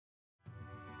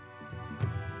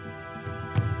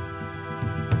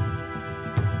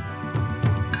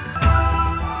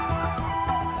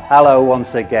Hello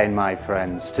once again, my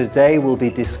friends. Today we'll be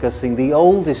discussing the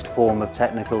oldest form of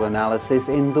technical analysis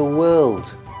in the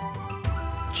world,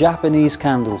 Japanese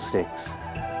candlesticks.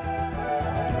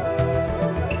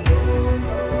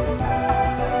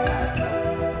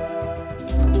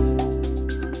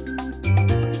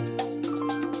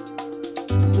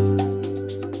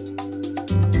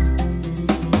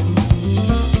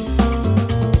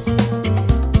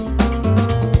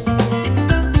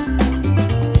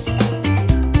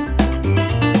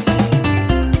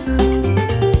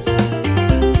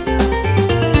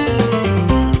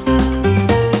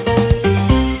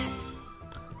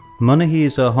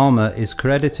 Munehisa Homma is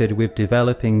credited with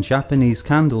developing Japanese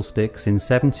candlesticks in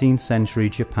 17th century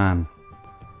Japan.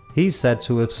 He's said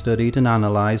to have studied and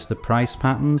analysed the price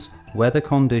patterns, weather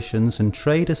conditions and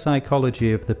trader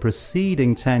psychology of the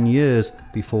preceding 10 years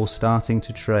before starting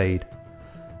to trade,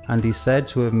 and he's said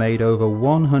to have made over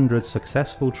 100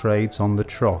 successful trades on the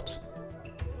trot.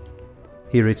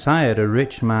 He retired a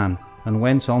rich man and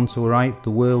went on to write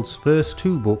the world's first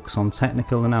 2 books on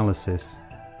technical analysis.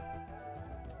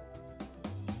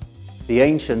 The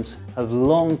ancients have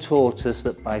long taught us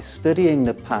that by studying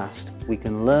the past we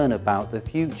can learn about the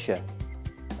future,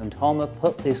 and Homma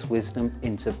put this wisdom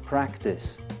into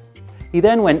practice. He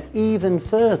then went even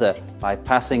further by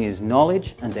passing his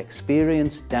knowledge and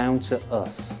experience down to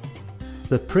us.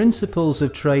 The principles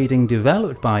of trading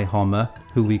developed by Homma,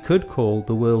 who we could call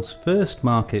the world's first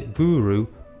market guru,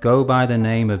 go by the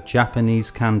name of Japanese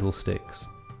candlesticks.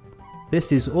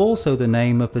 This is also the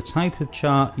name of the type of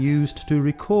chart used to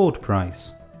record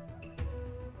price.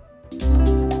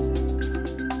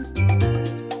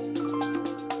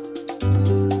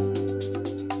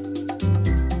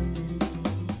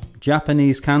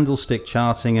 Japanese candlestick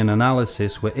charting and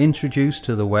analysis were introduced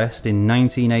to the West in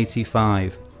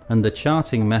 1985, and the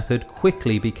charting method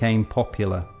quickly became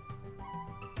popular.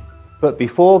 But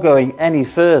before going any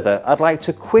further, I'd like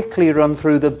to quickly run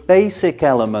through the basic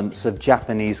elements of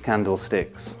Japanese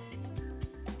candlesticks.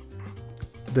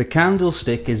 The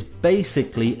candlestick is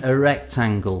basically a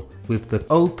rectangle with the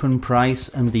open price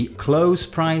and the close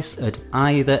price at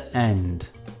either end.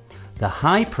 The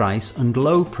high price and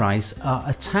low price are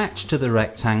attached to the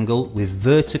rectangle with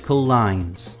vertical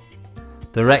lines.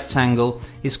 The rectangle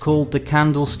is called the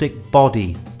candlestick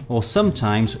body, or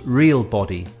sometimes real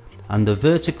body, and the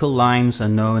vertical lines are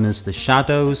known as the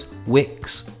shadows,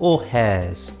 wicks or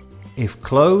hairs. If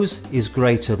close is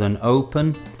greater than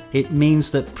open, it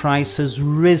means that price has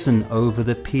risen over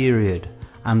the period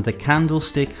and the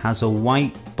candlestick has a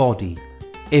white body.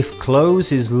 If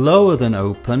close is lower than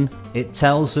open, it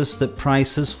tells us that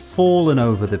price has fallen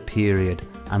over the period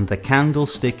and the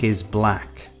candlestick is black.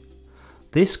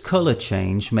 This colour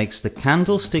change makes the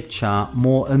candlestick chart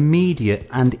more immediate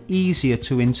and easier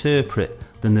to interpret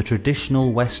than the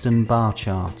traditional Western bar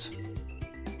chart.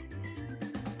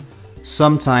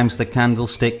 Sometimes the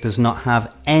candlestick does not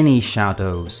have any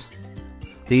shadows.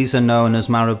 These are known as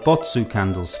marabotsu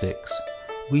candlesticks.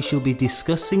 We shall be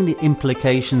discussing the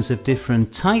implications of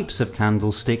different types of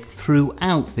candlestick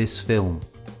throughout this film.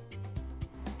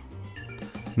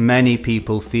 Many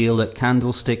people feel that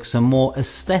candlesticks are more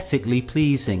aesthetically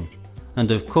pleasing, and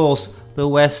of course the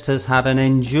West has had an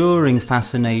enduring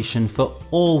fascination for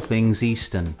all things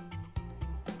Eastern.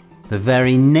 The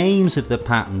very names of the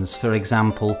patterns, for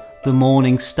example, the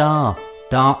morning star,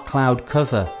 dark cloud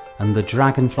cover and the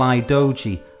dragonfly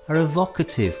doji, are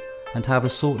evocative and have a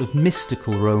sort of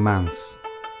mystical romance.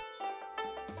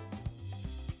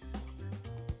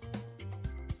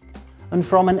 And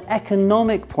from an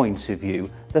economic point of view,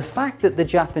 the fact that the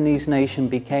Japanese nation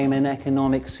became an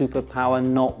economic superpower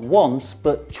not once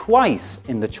but twice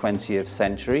in the 20th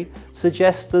century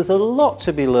suggests there's a lot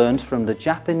to be learned from the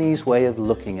Japanese way of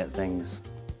looking at things.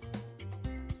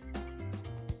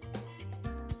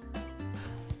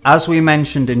 As we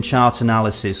mentioned in Chart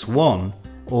Analysis 1,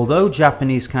 although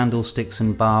Japanese candlesticks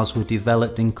and bars were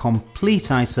developed in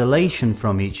complete isolation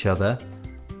from each other,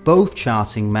 both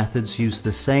charting methods use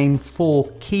the same 4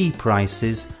 key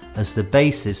prices as the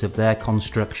basis of their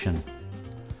construction.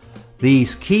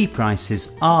 These key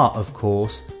prices are, of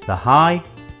course, the high,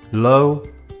 low,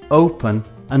 open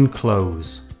and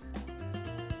close.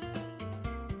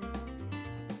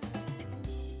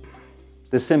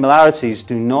 The similarities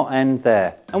do not end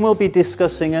there, and we'll be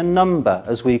discussing a number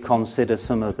as we consider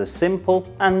some of the simple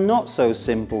and not so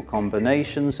simple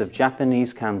combinations of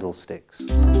Japanese candlesticks.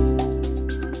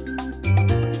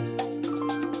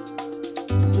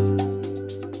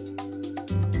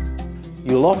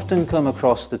 You'll often come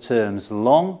across the terms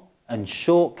long and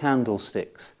short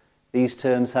candlesticks. These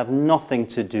terms have nothing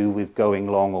to do with going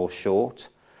long or short.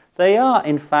 They are,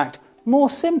 in fact, more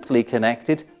simply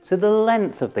connected to the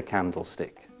length of the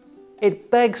candlestick.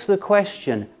 It begs the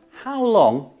question, how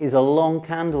long is a long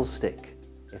candlestick?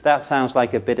 If that sounds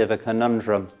like a bit of a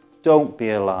conundrum, don't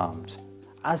be alarmed.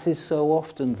 As is so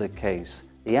often the case,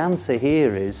 the answer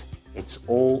here is it's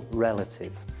all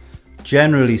relative.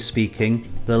 Generally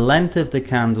speaking, the length of the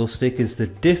candlestick is the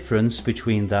difference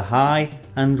between the high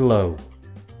and low.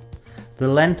 The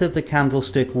length of the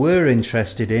candlestick we're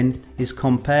interested in is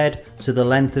compared to the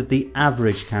length of the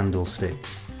average candlestick.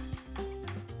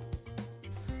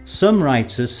 Some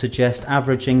writers suggest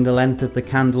averaging the length of the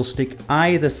candlestick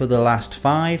either for the last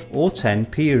 5 or 10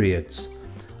 periods.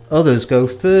 Others go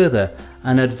further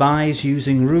and advise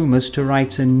using rumours to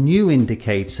write a new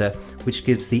indicator which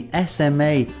gives the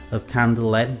SMA of candle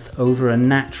length over a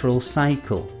natural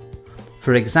cycle.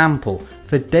 For example,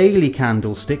 for daily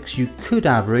candlesticks you could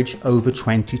average over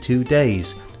 22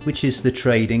 days, which is the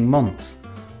trading month,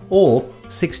 or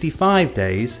 65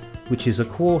 days, which is a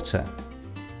quarter.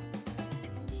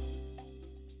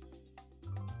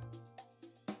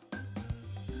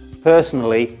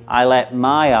 Personally, I let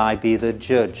my eye be the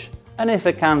judge, and if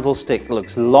a candlestick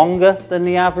looks longer than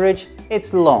the average,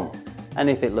 it's long, and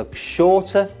if it looks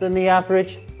shorter than the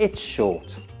average, it's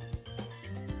short.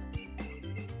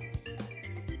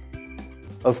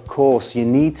 Of course, you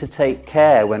need to take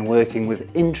care when working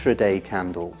with intraday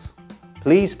candles.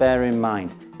 Please bear in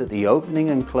mind that the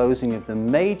opening and closing of the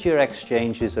major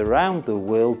exchanges around the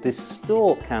world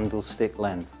distort candlestick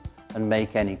length and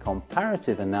make any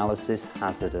comparative analysis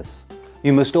hazardous.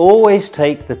 You must always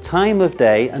take the time of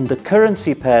day and the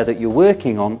currency pair that you're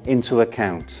working on into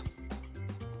account.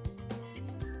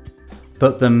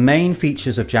 But the main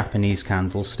features of Japanese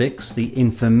candlesticks, the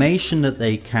information that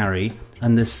they carry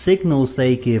and the signals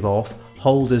they give off,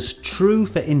 hold as true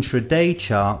for intraday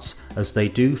charts as they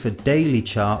do for daily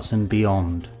charts and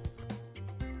beyond.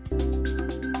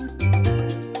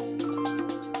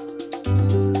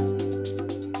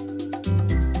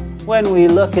 When we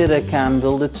look at a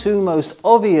candle, the two most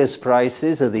obvious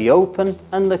prices are the open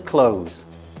and the close.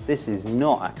 This is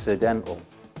not accidental.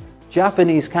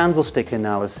 Japanese candlestick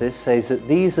analysis says that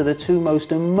these are the two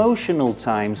most emotional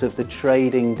times of the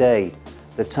trading day,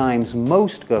 the times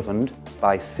most governed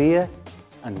by fear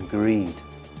and greed.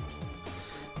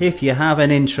 If you have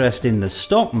an interest in the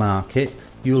stock market,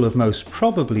 you'll have most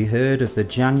probably heard of the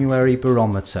January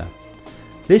barometer.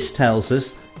 This tells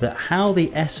us that how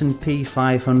the S&P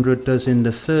 500 does in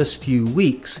the first few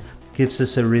weeks gives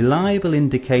us a reliable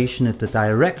indication of the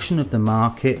direction of the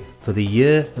market for the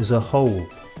year as a whole.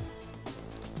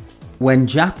 When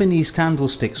Japanese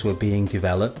candlesticks were being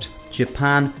developed,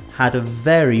 Japan had a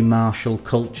very martial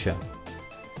culture.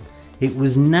 It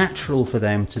was natural for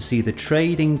them to see the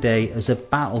trading day as a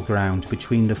battleground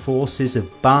between the forces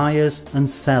of buyers and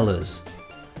sellers,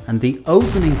 and the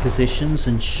opening positions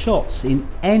and shots in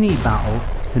any battle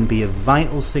can be of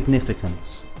vital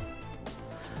significance.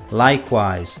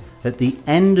 Likewise, at the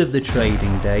end of the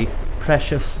trading day,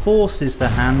 pressure forces the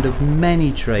hand of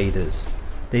many traders.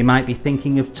 They might be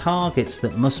thinking of targets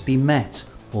that must be met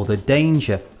or the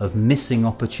danger of missing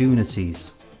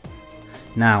opportunities.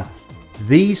 Now,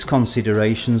 these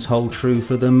considerations hold true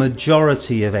for the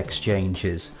majority of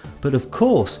exchanges, but of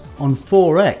course on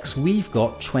Forex we've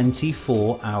got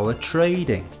 24-hour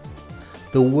trading.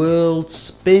 The world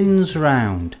spins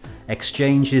round,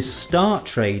 exchanges start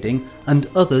trading and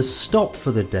others stop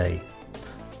for the day.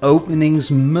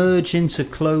 Openings merge into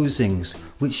closings,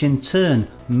 which in turn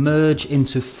merge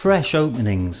into fresh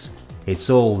openings. It's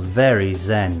all very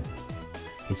zen.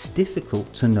 It's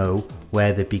difficult to know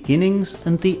where the beginnings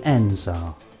and the ends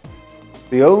are.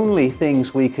 The only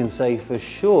things we can say for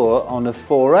sure on a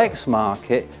Forex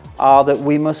market are that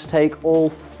we must take all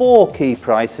 4 key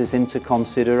prices into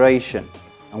consideration,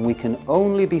 and we can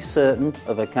only be certain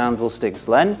of a candlestick's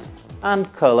length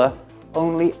and colour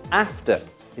only after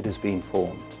it has been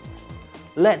formed.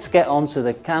 Let's get on to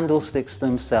the candlesticks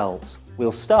themselves.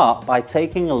 We'll start by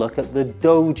taking a look at the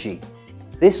doji.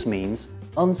 This means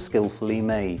unskillfully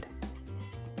made.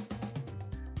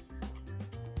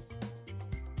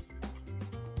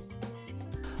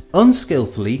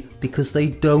 Unskillfully because they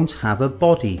don't have a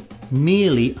body,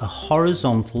 merely a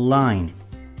horizontal line.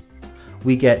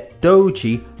 We get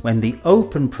doji when the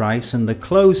open price and the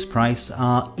close price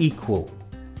are equal.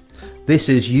 This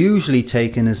is usually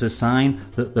taken as a sign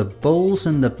that the bulls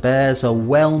and the bears are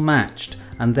well matched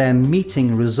and their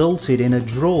meeting resulted in a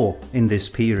draw in this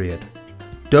period.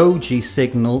 Doji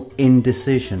signal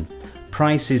indecision.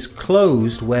 Prices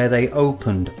closed where they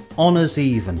opened, on as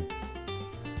even.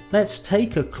 Let's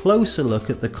take a closer look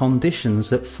at the conditions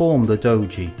that form the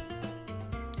doji.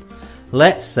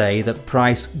 Let's say that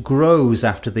price grows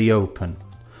after the open.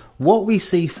 What we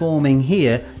see forming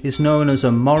here is known as a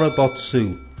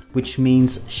morobotsu, which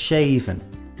means shaven,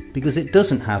 because it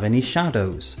doesn't have any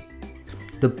shadows.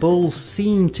 The bulls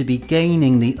seem to be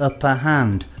gaining the upper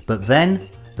hand, but then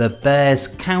the bears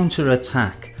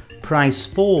counter-attack, price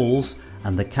falls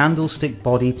and the candlestick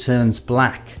body turns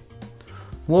black.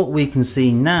 What we can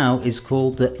see now is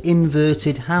called the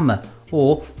inverted hammer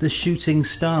or the shooting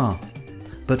star.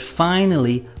 But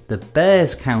finally the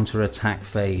bears counter-attack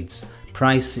fades,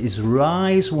 prices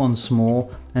rise once more,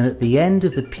 and at the end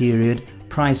of the period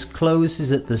price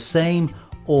closes at the same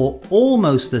or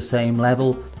almost the same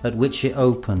level at which it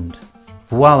opened.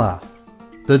 Voila!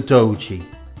 The doji.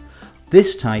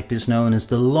 This type is known as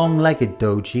the long-legged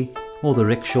doji or the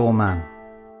rickshaw man.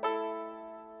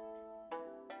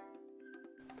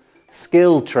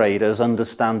 Skilled traders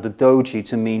understand the doji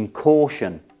to mean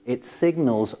caution. It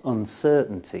signals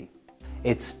uncertainty.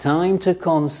 It's time to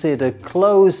consider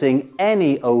closing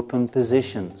any open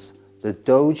positions. The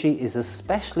doji is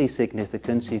especially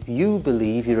significant if you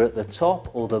believe you're at the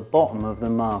top or the bottom of the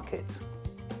market.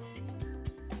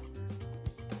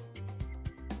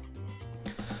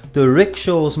 The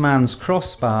rickshaw man's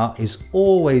crossbar is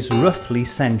always roughly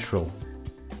central.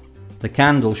 The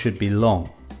candle should be long.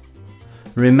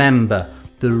 Remember,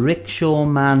 the rickshaw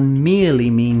man merely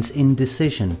means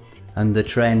indecision, and the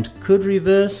trend could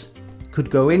reverse, could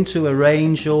go into a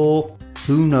range, or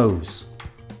who knows.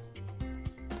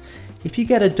 If you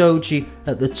get a doji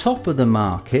at the top of the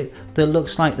market that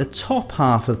looks like the top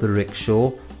half of the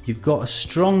rickshaw, you've got a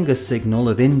stronger signal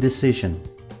of indecision.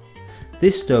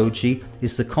 This doji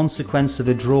is the consequence of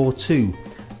a draw too,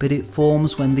 but it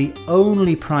forms when the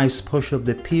only price push of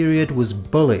the period was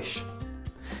bullish.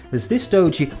 As this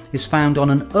doji is found on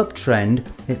an uptrend,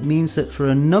 it means that for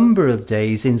a number of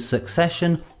days in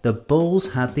succession the bulls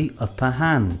had the upper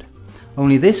hand.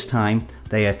 Only this time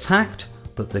they attacked,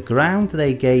 but the ground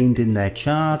they gained in their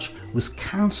charge was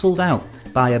cancelled out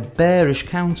by a bearish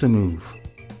counter move.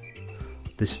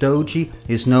 This doji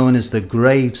is known as the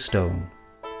gravestone.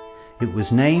 It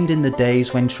was named in the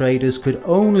days when traders could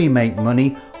only make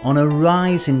money on a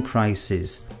rise in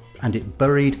prices, and it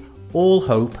buried all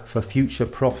hope for future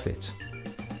profit.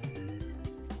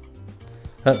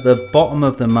 At the bottom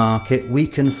of the market we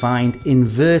can find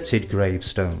inverted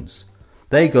gravestones.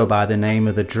 They go by the name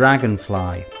of the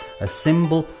dragonfly, a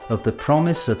symbol of the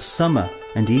promise of summer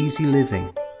and easy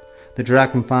living. The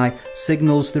dragonfly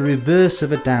signals the reverse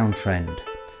of a downtrend.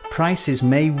 Prices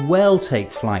may well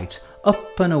take flight,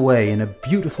 up and away in a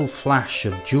beautiful flash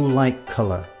of jewel-like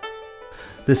colour.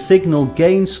 The signal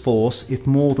gains force if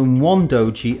more than one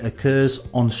doji occurs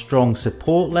on strong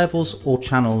support levels or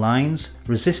channel lines,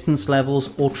 resistance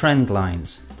levels or trend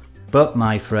lines. But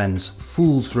my friends,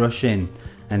 fools rush in,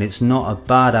 and it's not a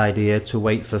bad idea to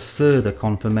wait for further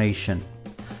confirmation.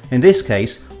 In this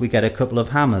case we get a couple of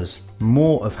hammers,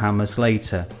 more of hammers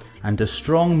later, and a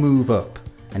strong move up,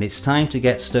 and it's time to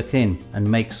get stuck in and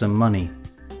make some money.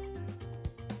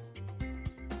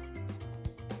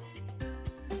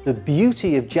 The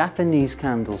beauty of Japanese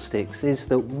candlesticks is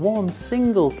that one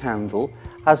single candle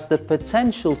has the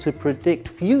potential to predict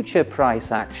future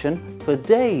price action for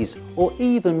days or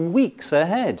even weeks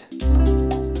ahead.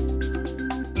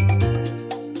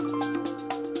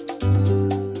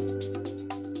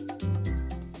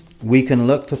 We can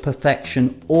look for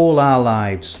perfection all our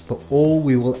lives, but all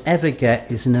we will ever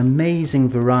get is an amazing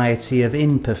variety of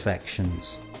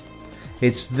imperfections.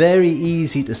 It's very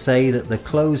easy to say that the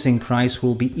closing price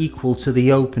will be equal to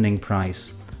the opening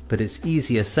price, but it's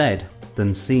easier said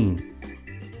than seen.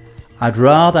 I'd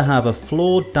rather have a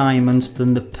flawed diamond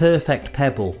than the perfect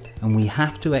pebble, and we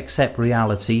have to accept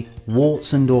reality,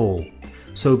 warts and all.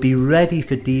 So be ready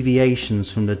for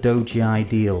deviations from the doji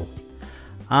ideal.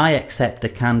 I accept a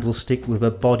candlestick with a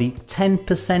body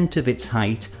 10% of its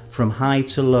height from high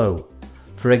to low.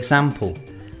 For example,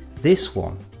 this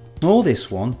one, or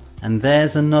this one, and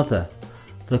there's another.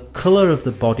 The colour of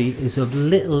the body is of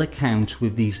little account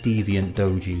with these deviant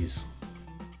dojis.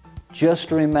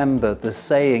 Just remember the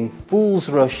saying fools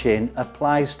rush in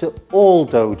applies to all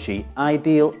doji,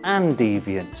 ideal and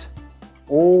deviant.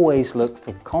 Always look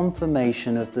for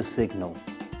confirmation of the signal.